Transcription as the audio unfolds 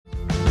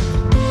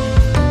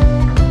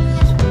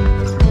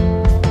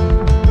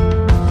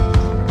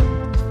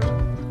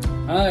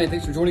Hi,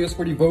 thanks for joining us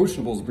for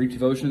Devotionables, brief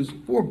devotions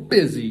for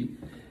busy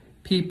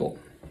people.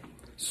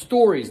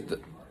 Stories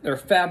that are a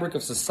fabric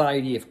of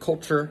society, of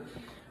culture,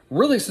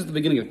 really since the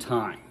beginning of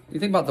time. You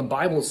think about the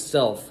Bible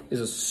itself is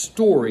a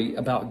story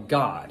about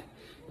God.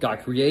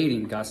 God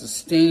creating, God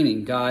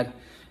sustaining, God,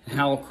 and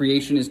how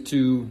creation is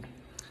to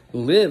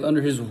live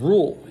under His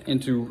rule and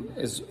to,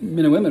 as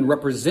men and women,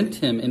 represent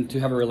Him and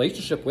to have a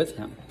relationship with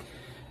Him.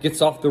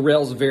 Gets off the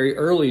rails very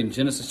early in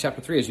Genesis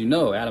chapter 3, as you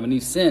know. Adam and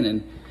Eve sin,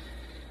 and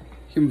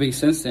human beings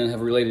since then have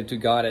related to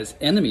God as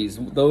enemies,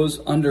 those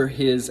under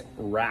His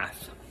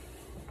wrath.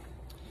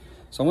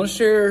 So I want to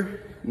share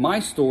my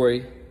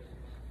story,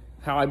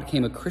 how I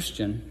became a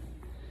Christian,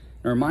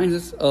 and it reminds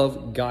us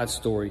of God's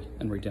story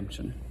and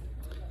redemption.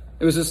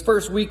 It was this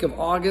first week of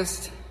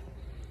August,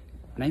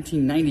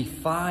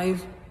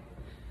 1995.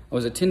 I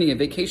was attending a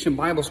vacation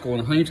Bible school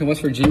in Huntington,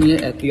 West Virginia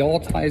at the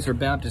Altizer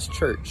Baptist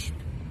Church.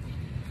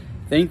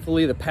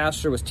 Thankfully, the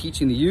pastor was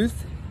teaching the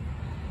youth,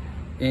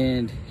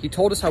 and he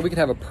told us how we could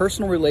have a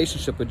personal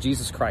relationship with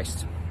Jesus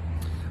Christ.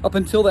 Up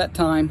until that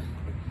time,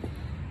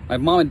 my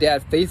mom and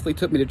dad faithfully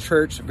took me to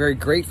church. Very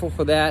grateful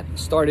for that.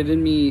 Started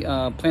in me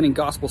planting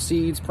gospel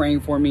seeds,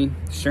 praying for me,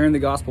 sharing the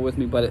gospel with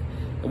me. But it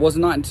was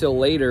not until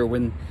later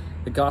when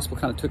the gospel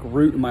kind of took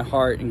root in my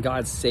heart and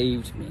God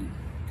saved me.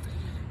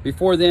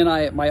 Before then,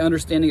 my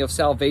understanding of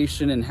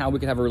salvation and how we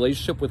could have a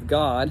relationship with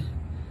God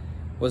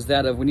was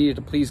that of we needed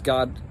to please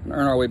God and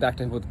earn our way back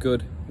to Him with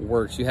good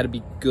works. You had to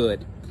be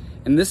good.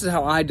 And this is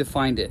how I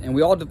defined it. And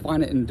we all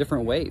define it in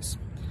different ways.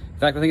 In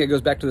fact, I think it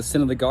goes back to the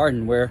sin of the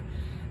garden where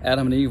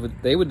Adam and Eve,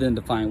 they would then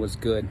define what's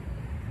good.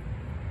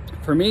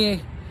 For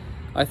me,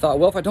 I thought,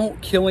 well, if I don't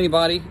kill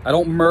anybody, I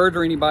don't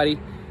murder anybody,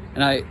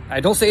 and I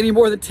don't say any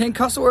more than 10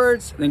 cuss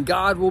words, then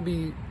God will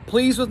be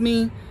pleased with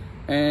me,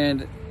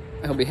 and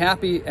He'll be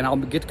happy, and I'll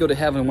get to go to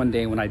heaven one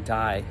day when I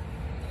die.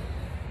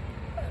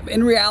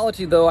 In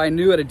reality, though, I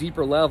knew at a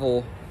deeper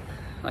level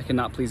I could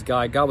not please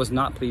God. God was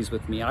not pleased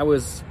with me. I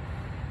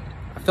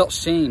felt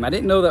shame. I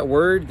didn't know that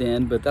word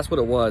then, but that's what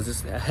it was.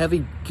 It's a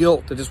heavy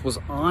guilt that just was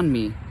on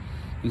me,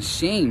 and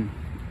shame.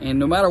 And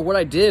no matter what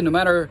I did, no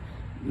matter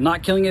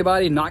not killing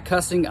anybody, not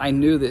cussing, I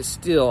knew that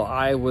still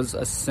I was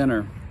a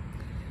sinner.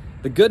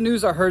 The good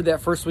news I heard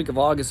that first week of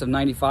August of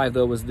 95,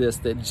 though, was this,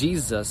 that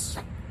Jesus,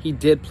 He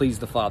did please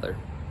the Father.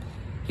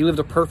 He lived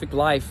a perfect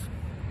life.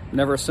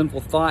 Never a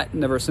sinful thought,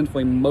 never a sinful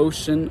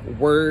emotion,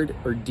 word,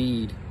 or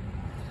deed.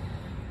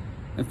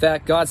 In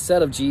fact, God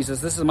said of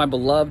Jesus, "This is my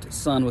beloved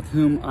Son with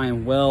whom I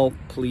am well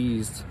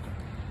pleased."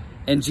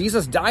 And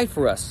Jesus died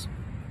for us.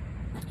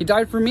 He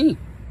died for me.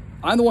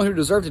 I'm the one who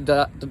deserved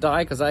to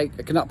die because I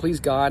could not please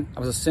God. I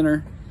was a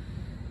sinner.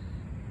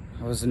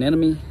 I was an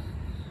enemy,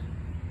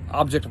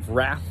 object of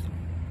wrath.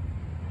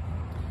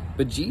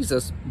 But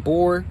Jesus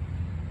bore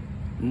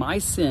my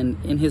sin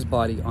in His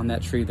body on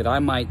that tree that I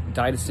might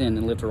die to sin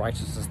and live to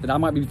righteousness, that I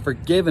might be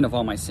forgiven of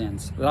all my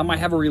sins, that I might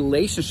have a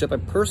relationship, a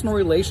personal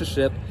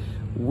relationship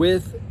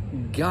with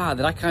God,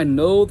 that I kind of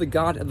know the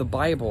God of the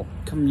Bible,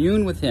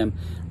 commune with Him,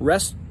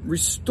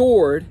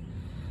 restored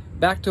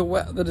back to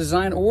what the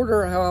design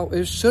order, how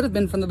it should have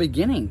been from the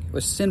beginning. It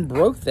was sin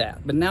broke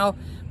that. But now,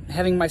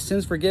 having my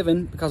sins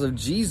forgiven because of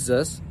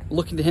Jesus,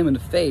 looking to Him in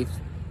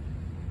faith,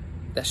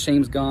 that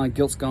shame's gone,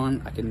 guilt's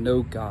gone, I can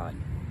know God.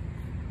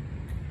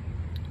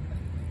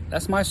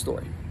 That's my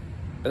story.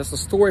 But that's the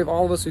story of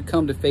all of us who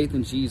come to faith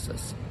in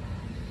Jesus.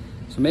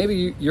 So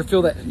maybe you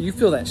feel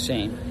that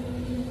shame.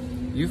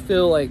 You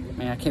feel like,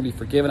 man, I can't be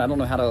forgiven. I don't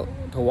know how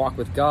to walk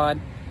with God.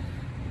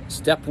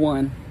 Step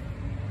one,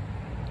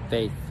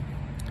 faith.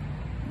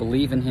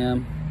 Believe in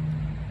Him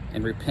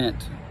and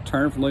repent.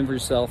 Turn from living for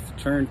yourself.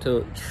 Turn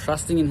to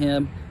trusting in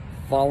Him,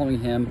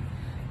 following Him,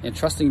 and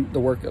trusting the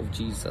work of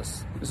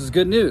Jesus. This is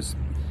good news.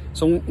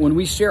 So when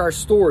we share our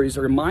stories,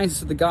 it reminds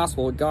us of the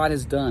gospel, what God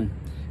has done.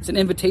 It's an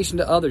invitation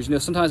to others. You know,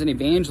 sometimes in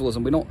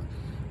evangelism,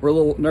 we're a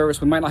little nervous.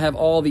 We might not have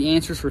all the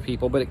answers for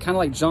people, but it kind of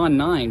like John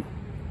 9.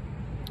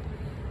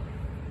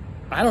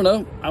 I don't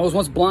know. I was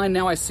once blind,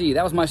 now I see.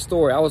 That was my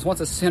story. I was once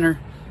a sinner,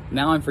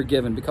 now I'm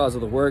forgiven because of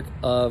the work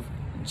of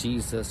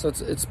Jesus. So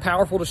it's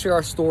powerful to share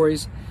our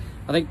stories.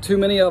 I think too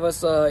many of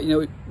us,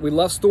 we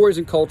love stories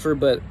in culture,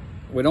 but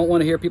we don't want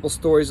to hear people's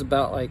stories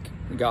about like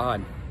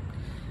God.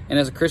 And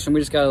as a Christian,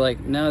 we just got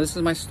to no, this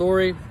is my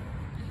story.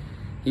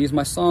 He's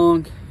my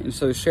song. And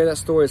so share that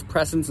story as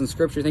presence in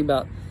Scripture. Think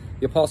about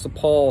the Apostle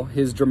Paul,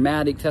 his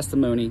dramatic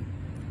testimony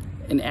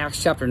in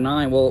Acts chapter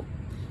 9. Well,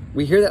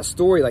 we hear that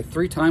story like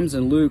 3 times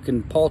in Luke,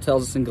 and Paul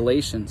tells us in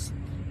Galatians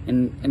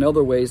and in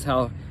other ways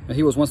how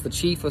he was once the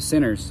chief of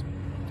sinners,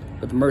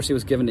 but the mercy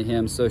was given to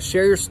him. So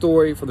share your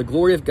story for the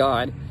glory of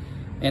God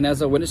and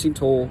as a witnessing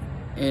tool,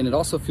 and it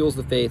also fuels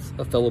the faith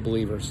of fellow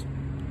believers.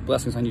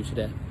 Blessings on you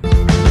today.